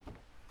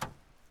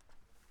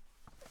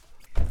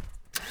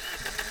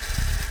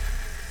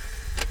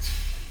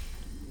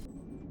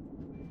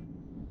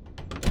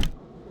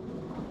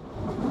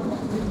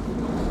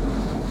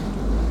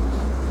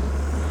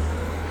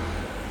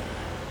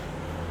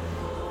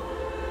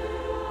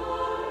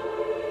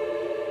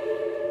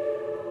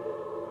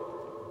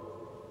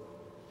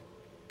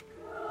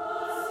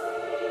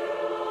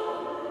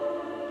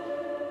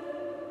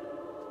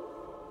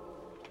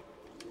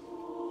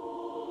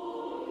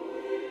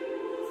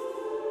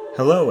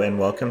Hello and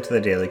welcome to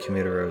the Daily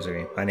Commuter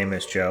Rosary. My name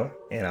is Joe,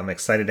 and I'm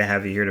excited to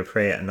have you here to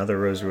pray another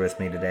rosary with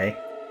me today.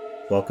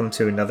 Welcome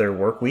to another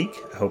work week.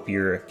 I hope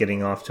you're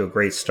getting off to a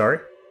great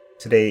start.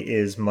 Today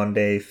is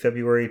Monday,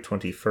 February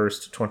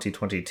 21st,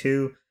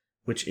 2022,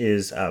 which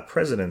is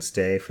President's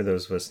Day for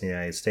those of us in the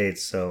United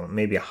States, so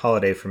maybe a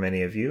holiday for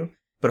many of you,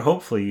 but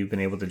hopefully you've been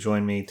able to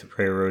join me to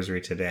pray a rosary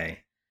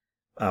today.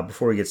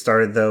 Before we get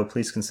started, though,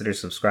 please consider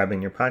subscribing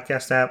to your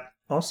podcast app.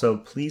 Also,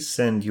 please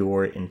send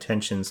your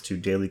intentions to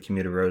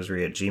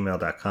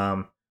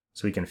dailycommuterrosary@gmail.com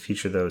so we can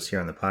feature those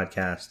here on the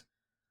podcast.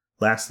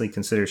 Lastly,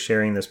 consider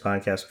sharing this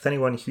podcast with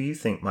anyone who you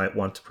think might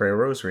want to pray a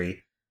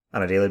rosary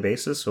on a daily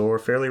basis or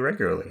fairly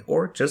regularly,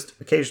 or just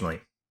occasionally.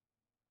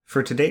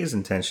 For today's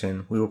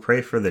intention, we will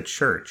pray for the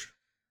church,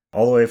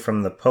 all the way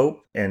from the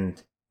Pope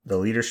and the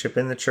leadership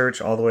in the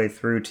church, all the way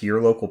through to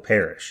your local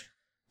parish.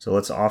 So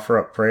let's offer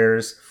up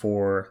prayers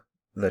for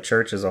the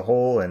church as a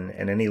whole and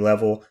any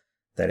level,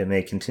 that it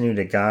may continue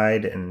to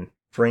guide and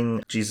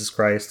bring Jesus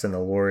Christ and the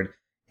Lord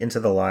into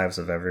the lives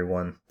of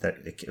everyone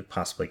that it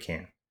possibly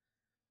can.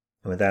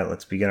 And with that,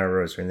 let's begin our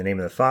rosary. In the name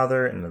of the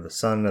Father, and of the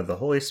Son, and of the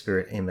Holy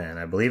Spirit, amen.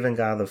 I believe in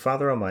God, the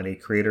Father Almighty,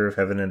 creator of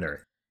heaven and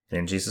earth, and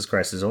in Jesus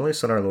Christ, his only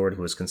Son, our Lord,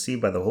 who was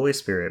conceived by the Holy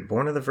Spirit,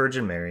 born of the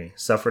Virgin Mary,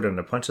 suffered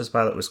under Pontius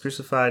Pilate, was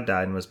crucified,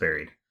 died, and was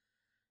buried.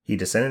 He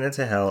descended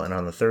into hell, and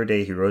on the third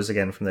day he rose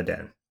again from the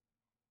dead.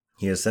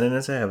 He ascended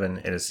into heaven,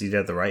 and is seated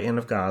at the right hand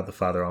of God, the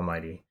Father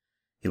Almighty.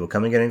 He will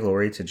come again in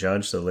glory to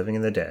judge the living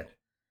and the dead.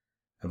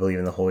 I believe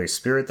in the Holy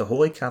Spirit, the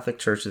Holy Catholic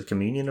Church, the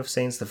communion of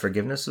saints, the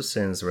forgiveness of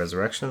sins, the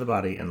resurrection of the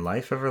body, and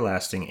life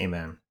everlasting.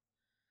 Amen.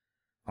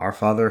 Our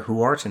Father,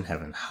 who art in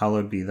heaven,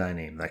 hallowed be thy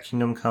name. Thy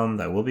kingdom come,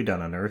 thy will be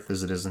done on earth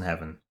as it is in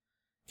heaven.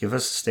 Give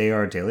us this day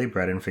our daily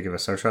bread, and forgive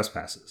us our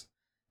trespasses,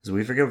 as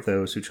we forgive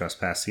those who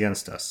trespass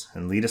against us.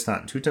 And lead us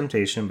not into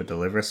temptation, but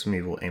deliver us from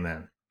evil.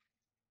 Amen.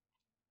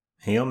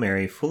 Hail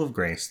Mary, full of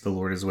grace, the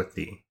Lord is with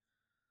thee.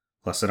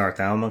 Blessed art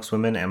thou amongst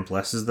women, and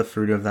blessed is the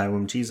fruit of thy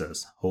womb,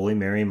 Jesus. Holy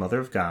Mary, Mother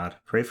of God,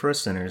 pray for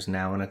us sinners,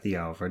 now and at the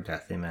hour of our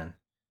death. Amen.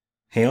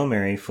 Hail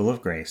Mary, full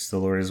of grace, the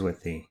Lord is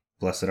with thee.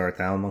 Blessed art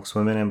thou amongst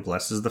women, and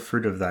blessed is the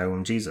fruit of thy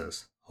womb,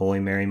 Jesus.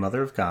 Holy Mary,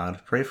 Mother of God,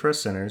 pray for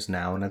us sinners,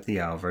 now and at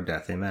the hour of our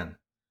death. Amen.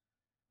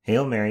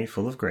 Hail Mary,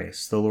 full of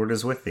grace, the Lord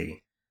is with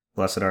thee.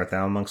 Blessed art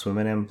thou amongst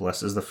women, and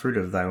blessed is the fruit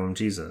of thy womb,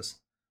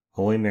 Jesus.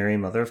 Holy Mary,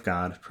 Mother of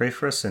God, pray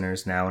for us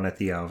sinners, now and at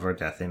the hour of our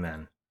death.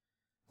 Amen.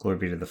 Glory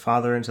be to the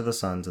Father, and to the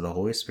Son, and to the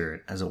Holy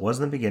Spirit, as it was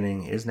in the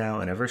beginning, is now,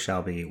 and ever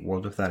shall be,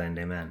 world without end.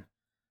 Amen.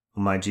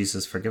 O my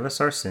Jesus, forgive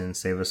us our sins,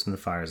 save us from the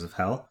fires of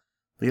hell,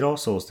 lead all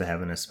souls to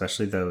heaven,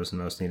 especially those in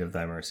most need of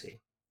thy mercy.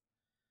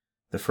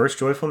 The first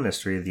joyful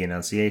mystery of the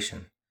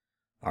Annunciation.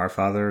 Our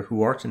Father,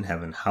 who art in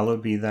heaven,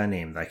 hallowed be thy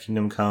name. Thy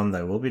kingdom come,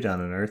 thy will be done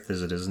on earth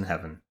as it is in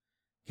heaven.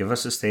 Give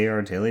us this day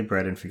our daily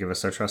bread, and forgive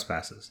us our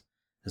trespasses,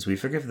 as we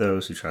forgive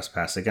those who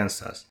trespass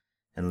against us.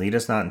 And lead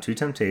us not into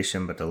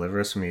temptation, but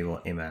deliver us from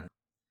evil. Amen.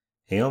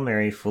 Hail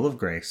Mary, full of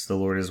grace, the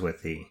Lord is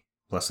with thee.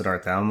 Blessed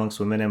art thou amongst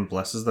women, and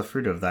blessed is the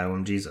fruit of thy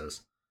womb,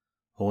 Jesus.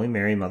 Holy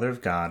Mary, Mother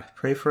of God,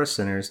 pray for us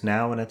sinners,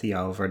 now and at the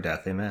hour of our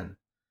death. Amen.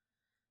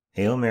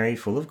 Hail Mary,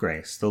 full of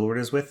grace, the Lord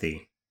is with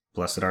thee.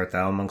 Blessed art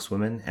thou amongst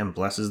women, and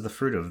blessed is the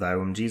fruit of thy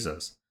womb,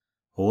 Jesus.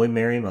 Holy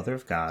Mary, Mother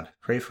of God,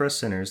 pray for us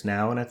sinners,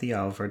 now and at the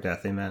hour of our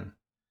death. Amen.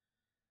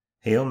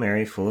 Hail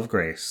Mary, full of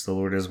grace, the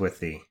Lord is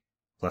with thee.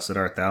 Blessed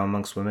art thou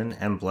amongst women,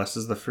 and blessed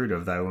is the fruit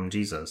of thy womb,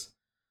 Jesus.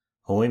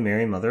 Holy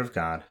Mary, Mother of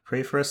God,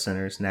 pray for us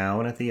sinners, now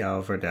and at the hour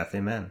of our death.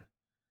 Amen.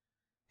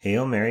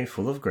 Hail Mary,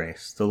 full of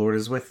grace, the Lord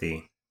is with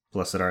thee.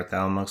 Blessed art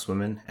thou amongst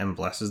women, and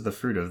blessed is the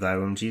fruit of thy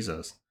womb,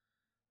 Jesus.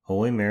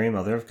 Holy Mary,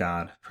 Mother of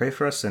God, pray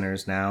for us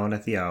sinners, now and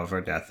at the hour of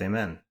our death.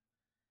 Amen.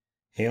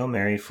 Hail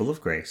Mary, full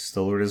of grace,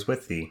 the Lord is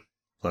with thee.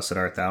 Blessed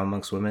art thou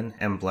amongst women,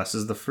 and blessed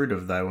is the fruit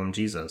of thy womb,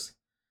 Jesus.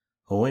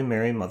 Holy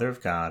Mary, Mother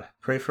of God,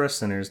 pray for us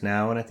sinners,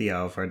 now and at the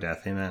hour of our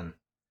death. Amen.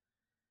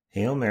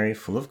 Hail Mary,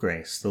 full of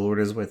grace, the Lord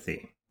is with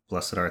thee.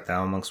 Blessed art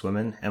thou amongst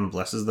women, and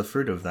blessed is the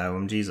fruit of thy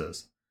womb,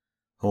 Jesus.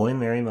 Holy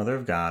Mary, Mother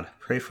of God,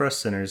 pray for us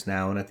sinners,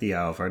 now and at the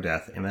hour of our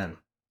death. Amen.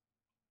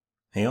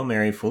 Hail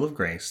Mary, full of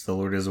grace, the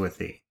Lord is with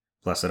thee.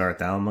 Blessed art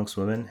thou amongst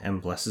women,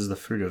 and blessed is the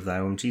fruit of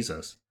thy womb,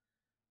 Jesus.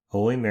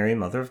 Holy Mary,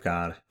 Mother of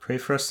God, pray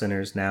for us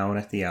sinners, now and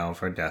at the hour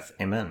of our death.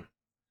 Amen.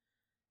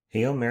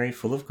 Hail Mary,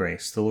 full of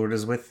grace, the Lord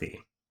is with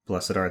thee.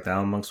 Blessed art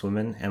thou amongst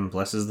women, and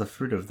blessed is the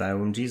fruit of thy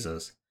womb,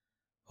 Jesus.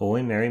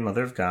 Holy Mary,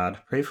 Mother of God,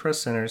 pray for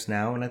us sinners,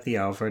 now and at the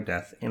hour of our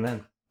death.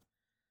 Amen.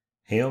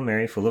 Hail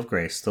Mary, full of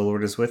grace, the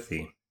Lord is with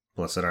thee.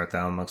 Blessed art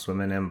thou amongst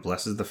women, and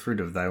blessed is the fruit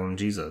of thy womb,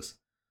 Jesus.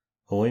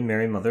 Holy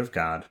Mary, Mother of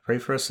God, pray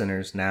for us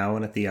sinners, now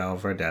and at the hour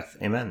of our death.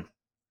 Amen.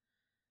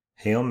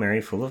 Hail Mary,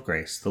 full of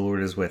grace, the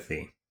Lord is with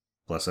thee.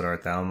 Blessed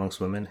art thou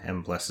amongst women,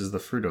 and blessed is the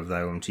fruit of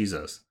thy womb,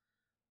 Jesus.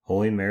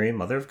 Holy Mary,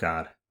 Mother of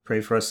God, pray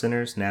for us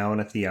sinners, now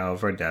and at the hour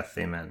of our death.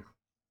 Amen.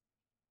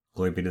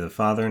 Glory be to the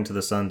Father, and to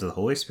the Son, and to the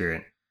Holy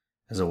Spirit,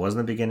 as it was in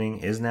the beginning,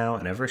 is now,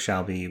 and ever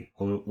shall be,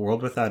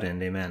 world without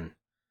end. Amen.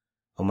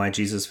 O my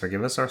Jesus,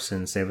 forgive us our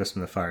sins, save us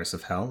from the fires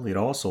of hell, lead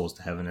all souls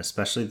to heaven,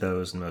 especially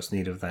those in most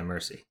need of thy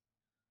mercy.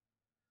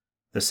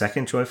 The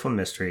second joyful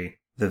mystery,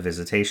 The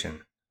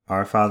Visitation.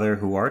 Our Father,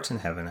 who art in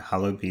heaven,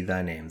 hallowed be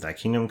thy name. Thy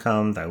kingdom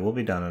come, thy will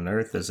be done on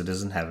earth as it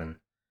is in heaven.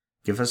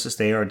 Give us this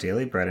day our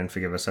daily bread, and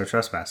forgive us our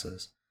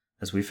trespasses,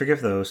 as we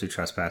forgive those who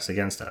trespass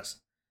against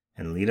us.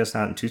 And lead us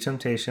not into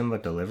temptation,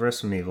 but deliver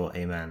us from evil.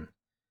 Amen.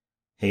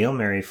 Hail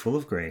Mary, full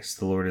of grace,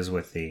 the Lord is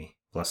with thee.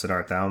 Blessed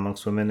art thou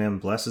amongst women, and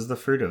blessed is the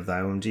fruit of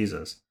thy womb,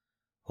 Jesus.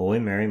 Holy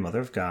Mary, Mother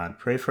of God,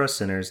 pray for us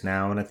sinners,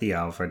 now and at the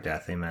hour of our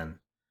death. Amen.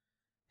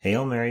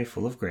 Hail Mary,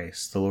 full of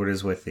grace, the Lord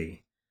is with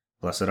thee.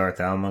 Blessed art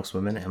thou amongst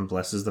women, and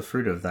blessed is the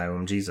fruit of thy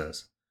womb,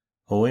 Jesus.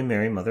 Holy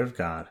Mary, Mother of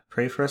God,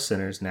 pray for us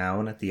sinners, now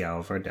and at the hour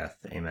of our death.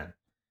 Amen.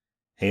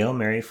 Hail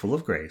Mary, full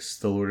of grace,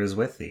 the Lord is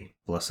with thee.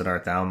 Blessed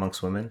art thou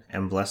amongst women,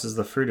 and blessed is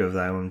the fruit of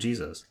thy womb,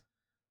 Jesus.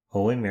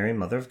 Holy Mary,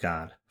 Mother of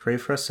God, pray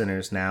for us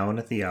sinners, now and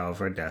at the hour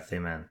of our death.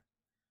 Amen.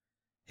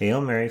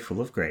 Hail Mary,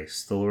 full of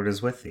grace, the Lord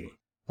is with thee.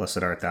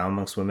 Blessed art thou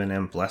amongst women,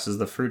 and blessed is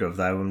the fruit of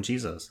thy womb,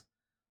 Jesus.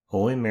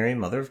 Holy Mary,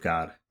 Mother of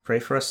God, pray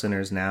for us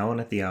sinners, now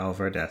and at the hour of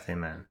our death.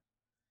 Amen.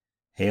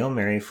 Hail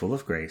Mary, full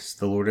of grace,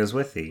 the Lord is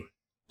with thee.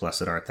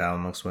 Blessed art thou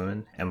amongst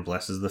women, and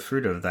blessed is the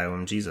fruit of thy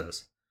womb,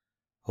 Jesus.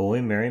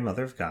 Holy Mary,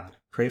 Mother of God,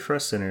 pray for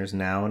us sinners,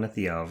 now and at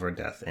the hour of our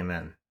death.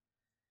 Amen.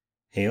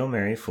 Hail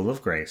Mary, full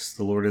of grace,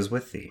 the Lord is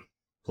with thee.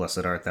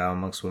 Blessed art thou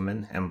amongst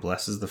women, and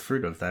blessed is the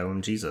fruit of thy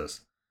womb,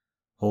 Jesus.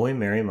 Holy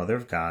Mary, Mother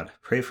of God,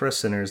 pray for us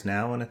sinners,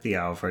 now and at the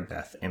hour of our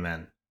death.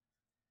 Amen.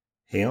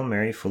 Hail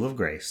Mary, full of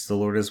grace, the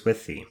Lord is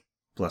with thee.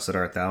 Blessed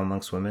art thou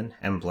amongst women,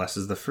 and blessed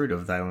is the fruit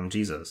of thy womb,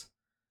 Jesus.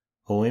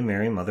 Holy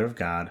Mary, Mother of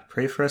God,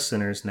 pray for us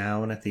sinners,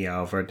 now and at the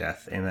hour of our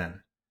death.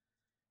 Amen.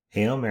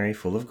 Hail Mary,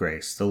 full of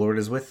grace, the Lord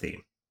is with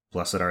thee.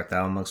 Blessed art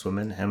thou amongst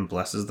women, and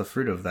blessed is the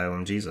fruit of thy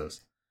womb,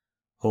 Jesus.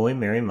 Holy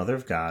Mary, Mother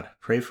of God,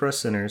 pray for us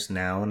sinners,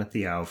 now and at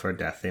the hour of our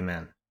death.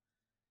 Amen.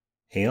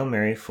 Hail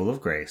Mary, full of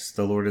grace,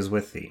 the Lord is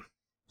with thee.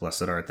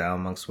 Blessed art thou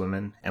amongst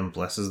women, and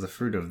blessed is the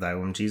fruit of thy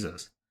womb,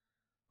 Jesus.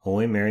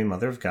 Holy Mary,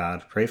 Mother of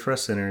God, pray for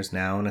us sinners,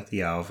 now and at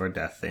the hour of our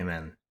death.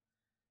 Amen.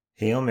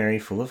 Hail Mary,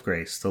 full of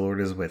grace, the Lord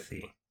is with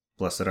thee.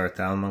 Blessed art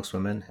thou amongst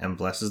women, and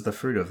blessed is the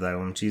fruit of thy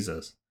womb,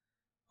 Jesus.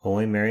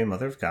 Holy Mary,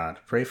 Mother of God,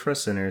 pray for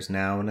us sinners,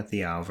 now and at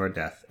the hour of our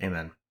death.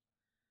 Amen.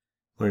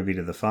 Glory be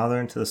to the Father,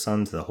 and to the Son,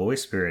 and to the Holy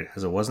Spirit,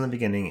 as it was in the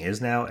beginning,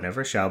 is now, and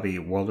ever shall be,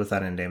 world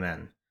without end.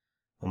 Amen.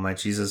 O my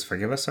Jesus,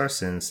 forgive us our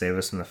sins, save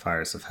us from the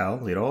fires of hell,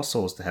 lead all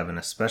souls to heaven,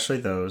 especially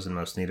those in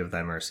most need of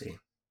thy mercy.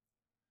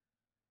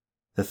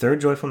 The third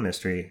joyful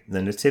mystery,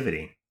 the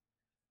Nativity.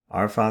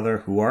 Our Father,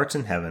 who art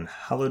in heaven,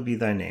 hallowed be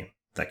thy name.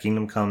 Thy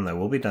kingdom come, thy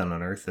will be done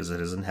on earth as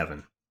it is in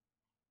heaven.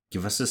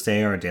 Give us this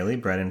day our daily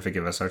bread, and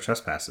forgive us our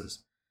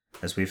trespasses,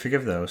 as we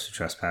forgive those who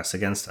trespass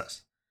against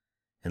us.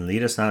 And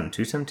lead us not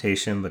into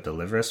temptation, but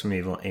deliver us from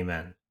evil.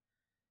 Amen.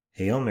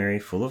 Hail Mary,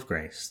 full of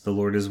grace, the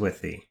Lord is with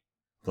thee.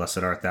 Blessed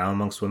art thou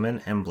amongst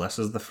women, and blessed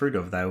is the fruit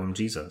of thy womb,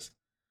 Jesus.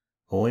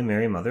 Holy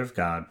Mary, Mother of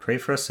God, pray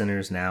for us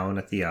sinners, now and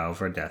at the hour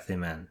of our death.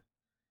 Amen.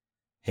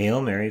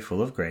 Hail Mary,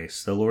 full of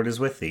grace, the Lord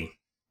is with thee.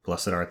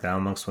 Blessed art thou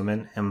amongst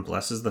women, and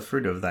blessed is the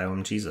fruit of thy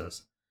womb,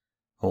 Jesus.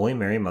 Holy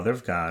Mary, Mother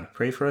of God,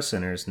 pray for us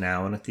sinners,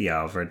 now and at the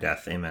hour of our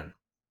death. Amen.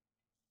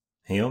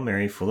 Hail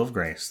Mary, full of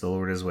grace, the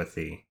Lord is with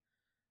thee.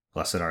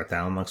 Blessed art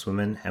thou amongst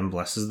women, and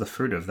blessed is the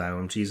fruit of thy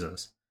womb,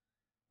 Jesus.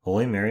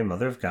 Holy Mary,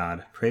 Mother of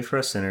God, pray for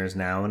us sinners,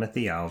 now and at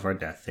the hour of our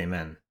death.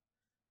 Amen.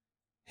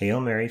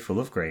 Hail Mary, full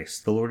of grace,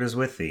 the Lord is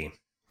with thee.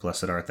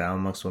 Blessed art thou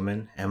amongst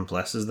women, and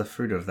blessed is the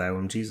fruit of thy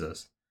womb,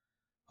 Jesus.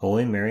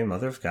 Holy Mary,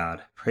 Mother of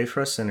God, pray for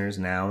us sinners,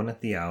 now and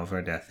at the hour of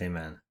our death.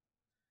 Amen.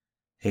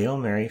 Hail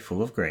Mary,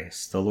 full of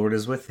grace, the Lord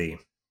is with thee.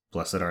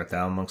 Blessed art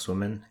thou amongst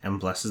women, and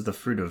blessed is the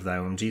fruit of thy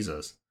womb,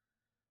 Jesus.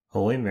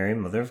 Holy Mary,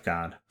 Mother of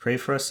God, pray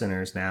for us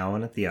sinners, now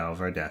and at the hour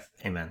of our death.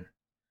 Amen.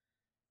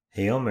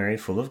 Hail Mary,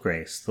 full of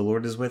grace, the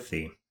Lord is with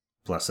thee.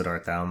 Blessed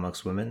art thou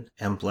amongst women,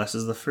 and blessed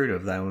is the fruit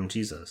of thy womb,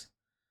 Jesus.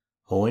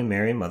 Holy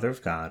Mary, Mother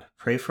of God,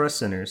 pray for us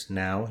sinners,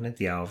 now and at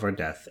the hour of our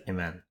death.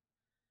 Amen.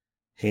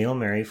 Hail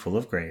Mary, full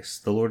of grace,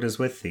 the Lord is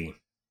with thee.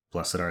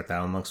 Blessed art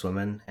thou amongst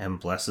women, and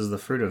blessed is the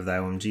fruit of thy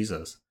womb,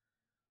 Jesus.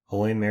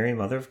 Holy Mary,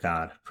 Mother of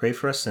God, pray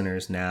for us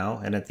sinners, now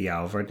and at the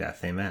hour of our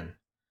death. Amen.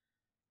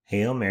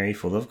 Hail Mary,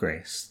 full of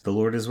grace, the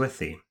Lord is with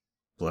thee.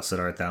 Blessed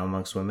art thou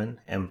amongst women,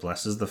 and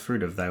blessed is the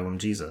fruit of thy womb,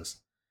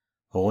 Jesus.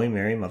 Holy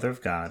Mary, Mother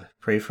of God,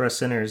 pray for us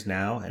sinners,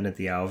 now and at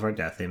the hour of our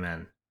death.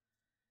 Amen.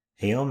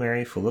 Hail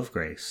Mary, full of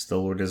grace, the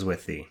Lord is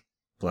with thee.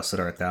 Blessed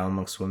art thou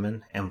amongst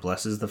women, and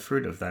blessed is the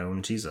fruit of thy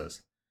womb,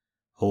 Jesus.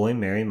 Holy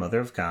Mary, Mother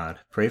of God,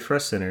 pray for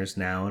us sinners,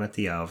 now and at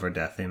the hour of our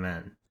death.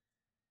 Amen.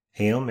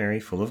 Hail Mary,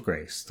 full of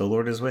grace, the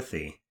Lord is with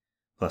thee.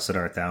 Blessed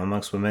art thou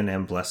amongst women,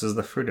 and blessed is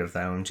the fruit of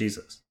thy womb,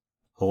 Jesus.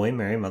 Holy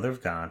Mary, Mother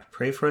of God,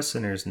 pray for us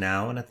sinners,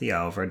 now and at the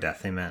hour of our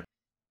death. Amen.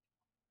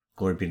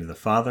 Glory be to the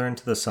Father, and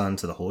to the Son, and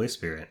to the Holy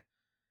Spirit,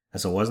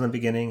 as it was in the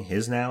beginning,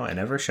 is now, and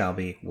ever shall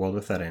be, world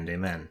without end.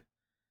 Amen.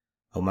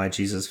 O my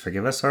Jesus,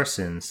 forgive us our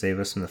sins, save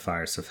us from the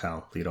fires of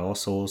hell, lead all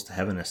souls to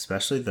heaven,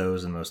 especially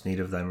those in most need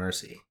of thy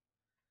mercy.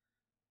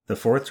 The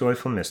fourth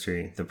joyful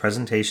mystery, the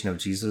presentation of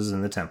Jesus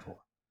in the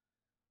temple.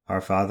 Our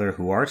Father,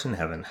 who art in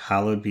heaven,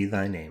 hallowed be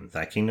thy name.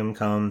 Thy kingdom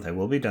come, thy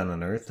will be done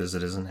on earth as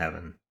it is in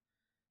heaven.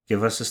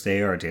 Give us this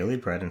day our daily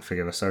bread, and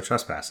forgive us our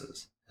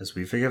trespasses, as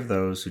we forgive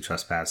those who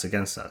trespass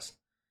against us.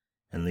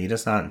 And lead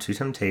us not into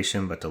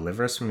temptation, but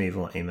deliver us from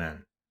evil.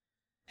 Amen.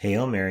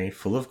 Hail Mary,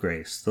 full of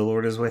grace, the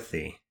Lord is with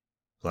thee.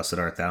 Blessed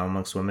art thou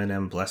amongst women,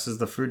 and blessed is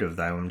the fruit of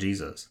thy womb,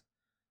 Jesus.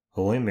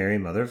 Holy Mary,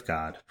 Mother of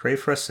God, pray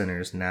for us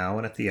sinners, now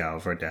and at the hour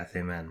of our death.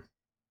 Amen.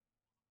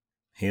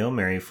 Hail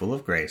Mary, full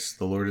of grace,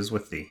 the Lord is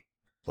with thee.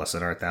 Blessed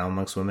art thou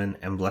amongst women,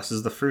 and blessed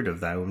is the fruit of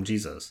thy womb,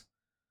 Jesus.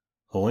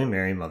 Holy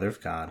Mary, Mother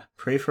of God,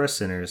 pray for us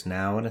sinners,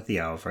 now and at the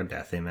hour of our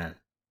death. Amen.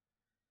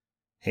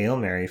 Hail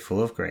Mary,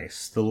 full of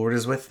grace, the Lord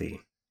is with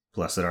thee.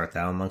 Blessed art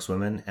thou amongst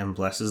women, and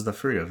blessed is the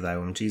fruit of thy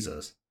womb,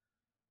 Jesus.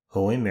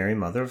 Holy Mary,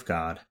 Mother of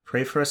God,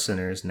 pray for us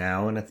sinners,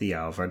 now and at the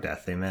hour of our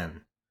death.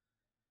 Amen.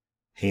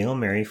 Hail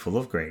Mary, full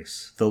of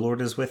grace, the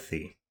Lord is with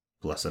thee.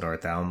 Blessed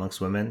art thou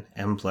amongst women,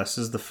 and blessed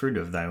is the fruit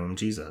of thy womb,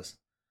 Jesus.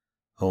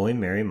 Holy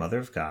Mary, Mother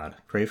of God,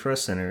 pray for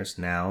us sinners,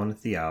 now and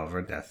at the hour of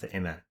our death.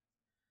 Amen.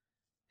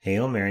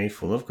 Hail Mary,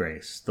 full of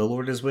grace, the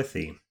Lord is with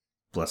thee.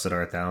 Blessed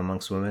art thou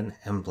amongst women,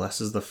 and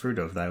blessed is the fruit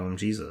of thy womb,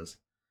 Jesus.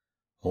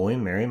 Holy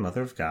Mary,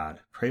 Mother of God,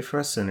 pray for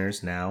us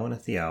sinners, now and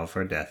at the hour of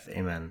our death.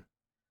 Amen.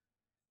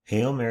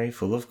 Hail Mary,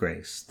 full of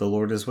grace, the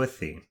Lord is with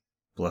thee.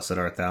 Blessed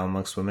art thou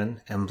amongst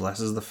women, and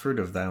blessed is the fruit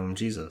of thy womb,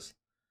 Jesus.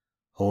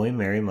 Holy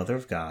Mary, Mother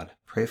of God,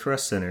 pray for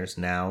us sinners,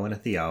 now and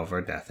at the hour of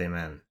our death.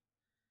 Amen.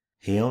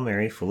 Hail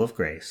Mary, full of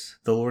grace,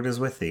 the Lord is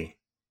with thee.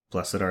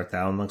 Blessed art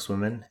thou amongst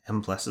women,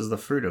 and blessed is the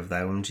fruit of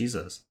thy womb,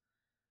 Jesus.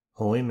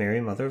 Holy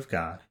Mary, Mother of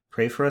God,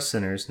 pray for us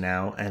sinners,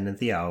 now and at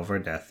the hour of our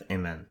death.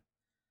 Amen.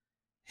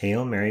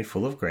 Hail Mary,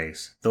 full of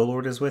grace, the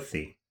Lord is with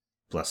thee.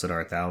 Blessed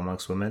art thou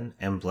amongst women,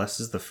 and blessed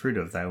is the fruit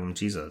of thy womb,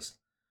 Jesus.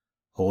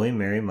 Holy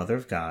Mary, Mother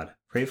of God,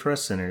 pray for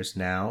us sinners,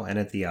 now and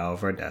at the hour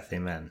of our death.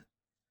 Amen.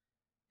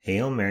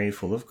 Hail Mary,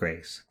 full of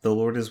grace, the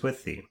Lord is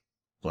with thee.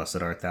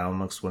 Blessed art thou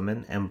amongst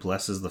women, and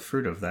blessed is the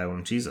fruit of thy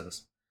womb,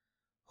 Jesus.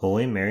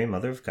 Holy Mary,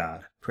 Mother of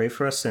God, pray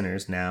for us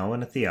sinners, now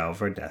and at the hour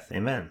of our death.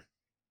 Amen.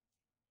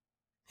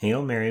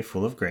 Hail Mary,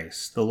 full of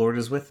grace, the Lord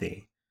is with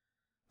thee.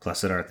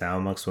 Blessed art thou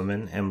amongst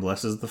women, and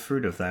blessed is the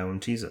fruit of thy womb,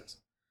 Jesus.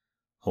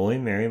 Holy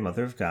Mary,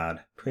 Mother of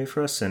God, pray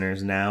for us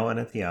sinners, now and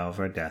at the hour of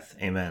our death.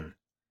 Amen.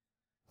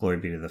 Glory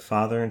be to the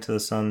Father, and to the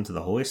Son, and to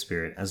the Holy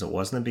Spirit, as it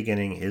was in the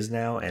beginning, is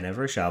now, and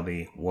ever shall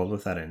be, world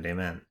without end.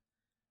 Amen.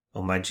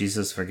 O my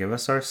Jesus, forgive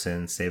us our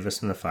sins, save us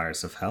from the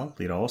fires of hell,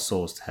 lead all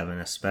souls to heaven,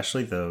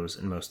 especially those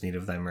in most need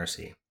of thy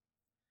mercy.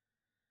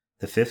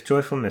 The fifth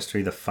joyful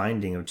mystery, the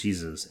finding of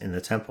Jesus in the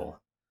temple.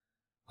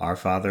 Our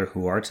Father,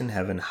 who art in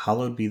heaven,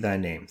 hallowed be thy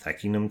name. Thy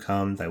kingdom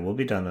come, thy will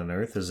be done on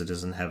earth as it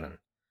is in heaven.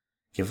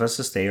 Give us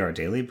this day our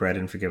daily bread,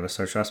 and forgive us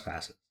our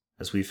trespasses,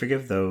 as we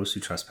forgive those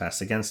who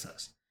trespass against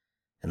us.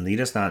 And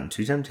lead us not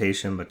into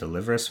temptation, but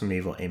deliver us from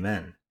evil.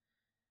 Amen.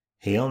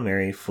 Hail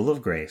Mary, full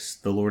of grace,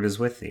 the Lord is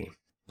with thee.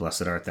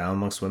 Blessed art thou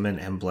amongst women,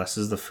 and blessed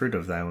is the fruit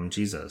of thy womb,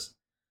 Jesus.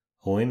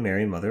 Holy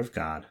Mary, Mother of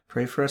God,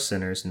 pray for us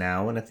sinners,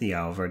 now and at the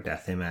hour of our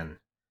death. Amen.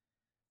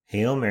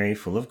 Hail Mary,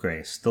 full of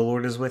grace, the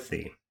Lord is with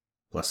thee.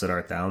 Blessed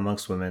art thou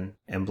amongst women,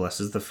 and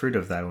blessed is the fruit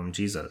of thy womb,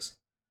 Jesus.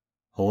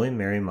 Holy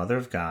Mary, Mother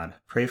of God,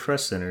 pray for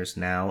us sinners,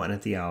 now and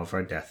at the hour of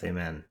our death.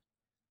 Amen.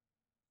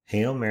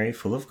 Hail Mary,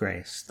 full of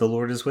grace, the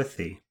Lord is with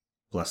thee.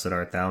 Blessed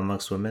art thou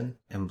amongst women,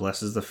 and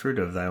blessed is the fruit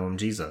of thy womb,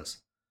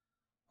 Jesus.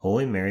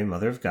 Holy Mary,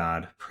 Mother of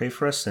God, pray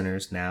for us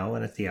sinners, now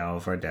and at the hour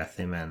of our death.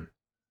 Amen.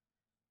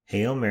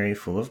 Hail Mary,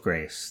 full of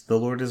grace, the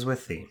Lord is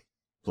with thee.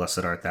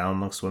 Blessed art thou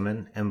amongst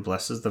women, and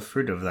blessed is the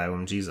fruit of thy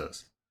womb,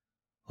 Jesus.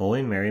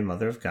 Holy Mary,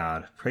 Mother of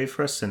God, pray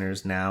for us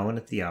sinners, now and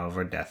at the hour of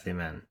our death.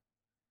 Amen.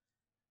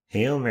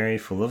 Hail Mary,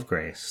 full of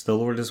grace, the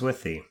Lord is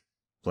with thee.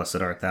 Blessed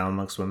art thou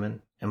amongst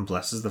women, and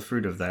blessed is the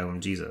fruit of thy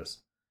womb, Jesus.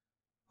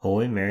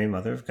 Holy Mary,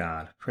 Mother of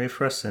God, pray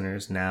for us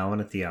sinners, now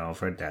and at the hour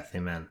of our death.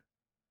 Amen.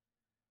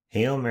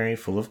 Hail Mary,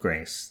 full of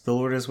grace, the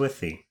Lord is with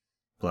thee.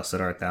 Blessed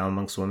art thou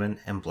amongst women,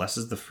 and blessed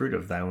is the fruit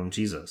of thy womb,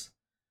 Jesus.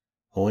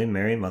 Holy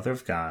Mary, Mother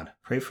of God,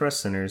 pray for us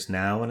sinners,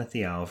 now and at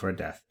the hour of our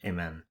death.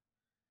 Amen.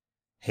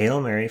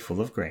 Hail Mary, full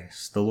of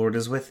grace, the Lord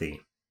is with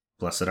thee.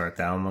 Blessed art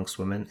thou amongst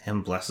women,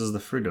 and blessed is the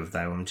fruit of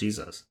thy womb,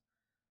 Jesus.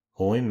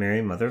 Holy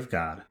Mary, Mother of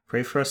God,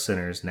 pray for us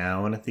sinners,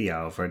 now and at the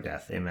hour of our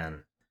death.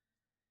 Amen.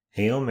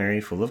 Hail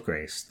Mary, full of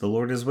grace, the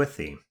Lord is with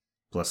thee.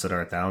 Blessed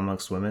art thou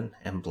amongst women,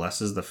 and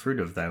blessed is the fruit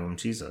of thy womb,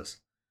 Jesus.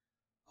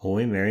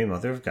 Holy Mary,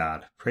 Mother of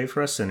God, pray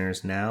for us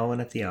sinners, now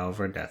and at the hour of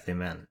our death.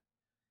 Amen.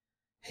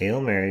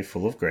 Hail Mary,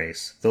 full of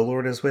grace, the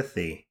Lord is with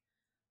thee.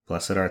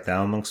 Blessed art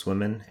thou amongst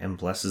women, and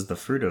blessed is the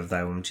fruit of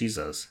thy womb,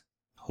 Jesus.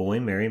 Holy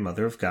Mary,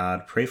 Mother of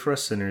God, pray for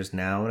us sinners,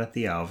 now and at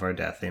the hour of our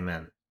death.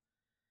 Amen.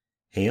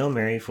 Hail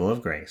Mary, full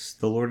of grace,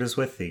 the Lord is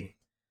with thee.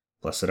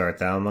 Blessed art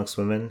thou amongst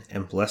women,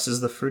 and blessed is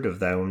the fruit of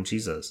thy womb,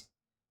 Jesus.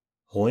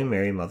 Holy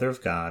Mary, Mother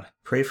of God,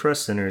 pray for us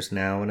sinners,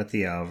 now and at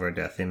the hour of our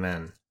death.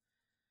 Amen.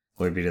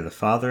 Glory be to the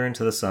Father, and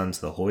to the Son, and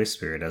to the Holy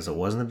Spirit, as it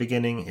was in the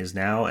beginning, is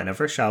now, and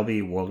ever shall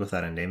be, world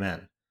without end.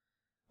 Amen.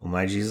 O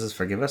my Jesus,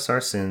 forgive us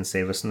our sins,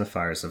 save us from the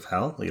fires of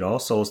hell, lead all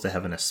souls to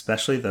heaven,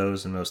 especially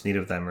those in most need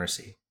of thy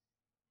mercy.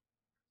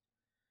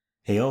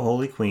 Hail,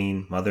 Holy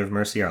Queen, Mother of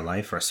mercy, our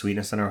life, our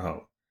sweetness, and our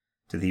hope.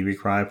 To thee we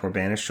cry, poor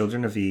banished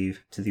children of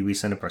Eve. To thee we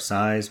send up our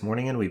sighs,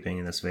 mourning and weeping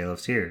in this vale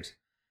of tears.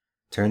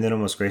 Turn then, O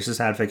most gracious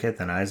Advocate,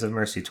 thine eyes of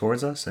mercy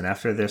towards us, and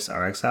after this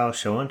our exile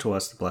show unto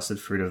us the blessed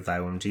fruit of thy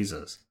womb,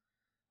 Jesus.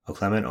 O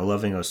clement, O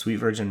loving, O sweet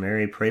Virgin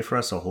Mary, pray for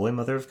us, O Holy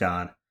Mother of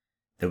God,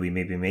 that we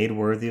may be made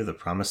worthy of the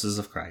promises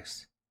of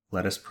Christ.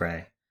 Let us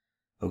pray.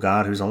 O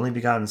God, whose only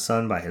begotten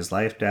Son, by his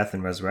life, death,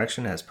 and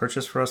resurrection, has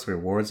purchased for us the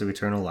rewards of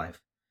eternal life,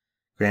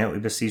 grant, we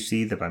beseech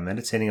thee, that by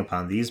meditating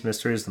upon these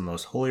mysteries of the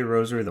most holy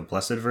rosary of the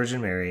Blessed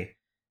Virgin Mary,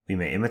 we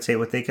may imitate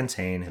what they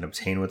contain and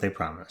obtain what they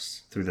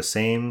promise. Through the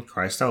same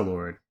Christ our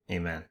Lord.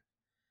 Amen.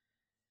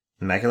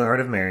 Immaculate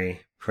Heart of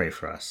Mary, pray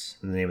for us.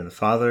 In the name of the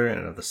Father,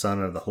 and of the Son,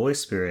 and of the Holy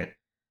Spirit.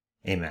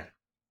 Amen.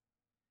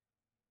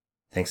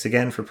 Thanks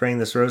again for praying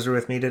this rosary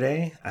with me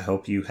today. I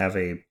hope you have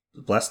a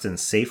blessed and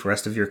safe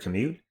rest of your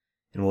commute,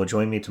 and will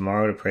join me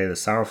tomorrow to pray the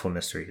sorrowful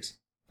mysteries.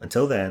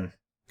 Until then,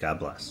 God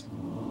bless.